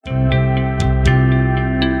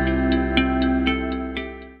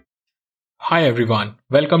Hi everyone,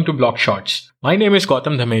 welcome to Block Shots. My name is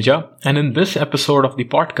Gautam Dhameja, and in this episode of the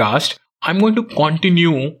podcast, I'm going to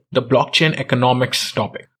continue the blockchain economics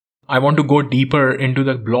topic. I want to go deeper into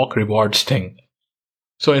the block rewards thing.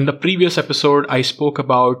 So in the previous episode, I spoke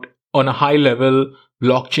about, on a high level,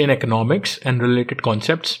 blockchain economics and related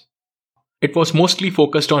concepts. It was mostly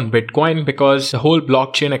focused on Bitcoin because the whole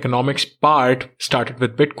blockchain economics part started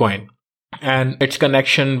with Bitcoin and its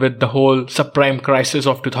connection with the whole subprime crisis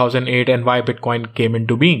of 2008 and why Bitcoin came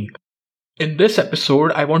into being. In this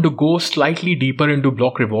episode, I want to go slightly deeper into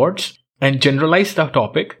block rewards and generalize the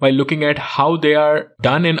topic by looking at how they are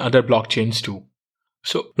done in other blockchains too.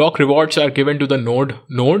 So block rewards are given to the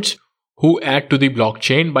nodes who add to the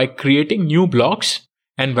blockchain by creating new blocks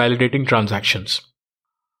and validating transactions.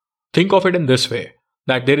 Think of it in this way,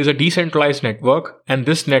 that there is a decentralized network and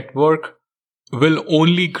this network will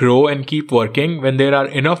only grow and keep working when there are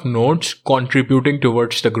enough nodes contributing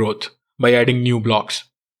towards the growth by adding new blocks.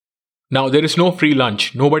 Now, there is no free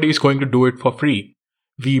lunch. Nobody is going to do it for free.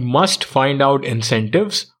 We must find out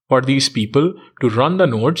incentives for these people to run the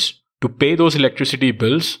nodes, to pay those electricity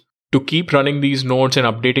bills, to keep running these nodes and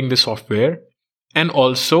updating the software. And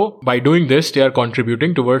also, by doing this, they are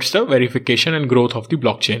contributing towards the verification and growth of the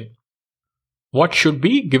blockchain. What should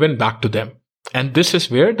be given back to them? And this is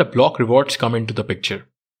where the block rewards come into the picture.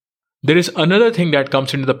 There is another thing that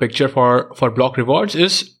comes into the picture for block rewards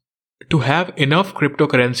is to have enough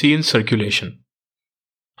cryptocurrency in circulation.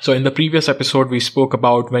 So in the previous episode, we spoke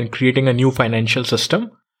about when creating a new financial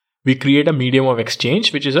system, we create a medium of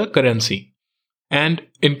exchange, which is a currency. And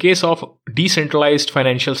in case of decentralized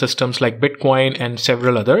financial systems like Bitcoin and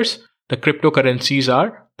several others, the cryptocurrencies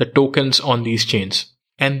are the tokens on these chains.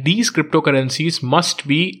 And these cryptocurrencies must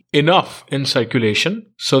be enough in circulation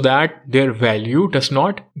so that their value does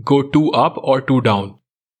not go too up or too down.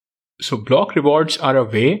 So block rewards are a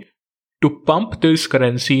way to pump this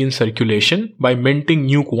currency in circulation by minting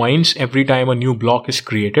new coins every time a new block is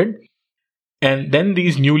created. And then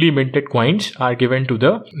these newly minted coins are given to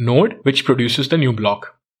the node which produces the new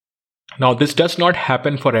block. Now this does not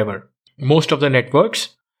happen forever. Most of the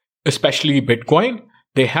networks, especially Bitcoin,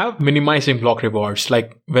 they have minimizing block rewards.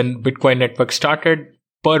 Like when Bitcoin network started,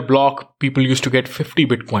 per block, people used to get 50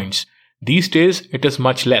 Bitcoins. These days, it is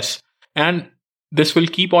much less. And this will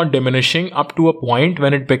keep on diminishing up to a point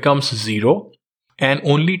when it becomes zero. And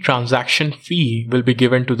only transaction fee will be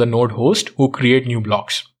given to the node host who create new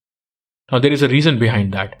blocks. Now, there is a reason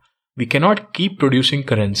behind that. We cannot keep producing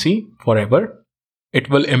currency forever. It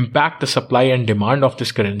will impact the supply and demand of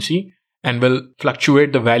this currency and will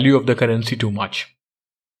fluctuate the value of the currency too much.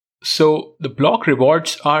 So the block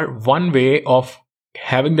rewards are one way of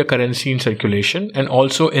having the currency in circulation and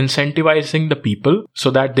also incentivizing the people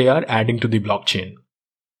so that they are adding to the blockchain.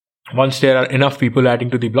 Once there are enough people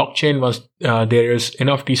adding to the blockchain, once there is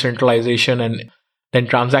enough decentralization, and then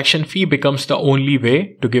transaction fee becomes the only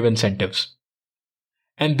way to give incentives.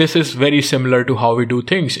 And this is very similar to how we do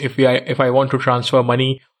things. If I want to transfer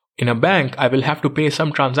money in a bank, I will have to pay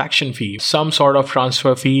some transaction fee, some sort of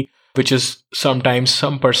transfer fee, which is sometimes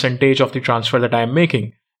some percentage of the transfer that I am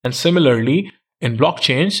making. And similarly, in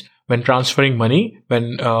blockchains, when transferring money,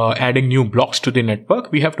 when adding new blocks to the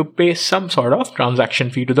network, we have to pay some sort of transaction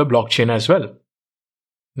fee to the blockchain as well.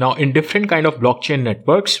 Now, in different kind of blockchain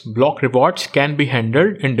networks, block rewards can be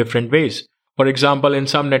handled in different ways. For example, in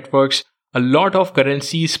some networks, a lot of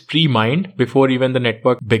currency is pre-mined before even the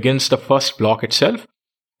network begins the first block itself.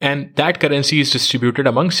 And that currency is distributed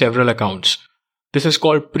among several accounts. This is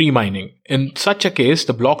called pre-mining. In such a case,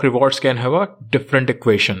 the block rewards can have a different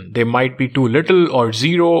equation. They might be too little or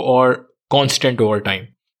zero or constant over time.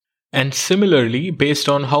 And similarly, based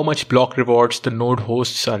on how much block rewards the node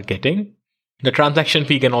hosts are getting, the transaction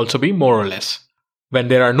fee can also be more or less. When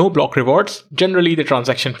there are no block rewards, generally the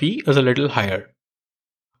transaction fee is a little higher.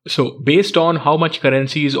 So based on how much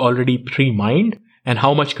currency is already pre-mined and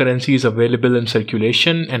how much currency is available in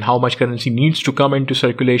circulation and how much currency needs to come into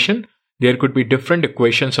circulation, there could be different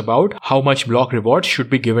equations about how much block rewards should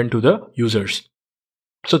be given to the users.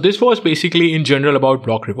 So this was basically in general about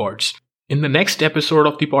block rewards. In the next episode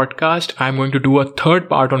of the podcast, I'm going to do a third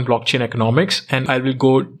part on blockchain economics and I will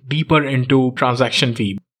go deeper into transaction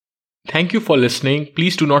fee. Thank you for listening.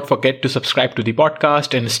 Please do not forget to subscribe to the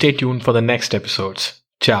podcast and stay tuned for the next episodes.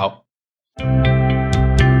 Ciao.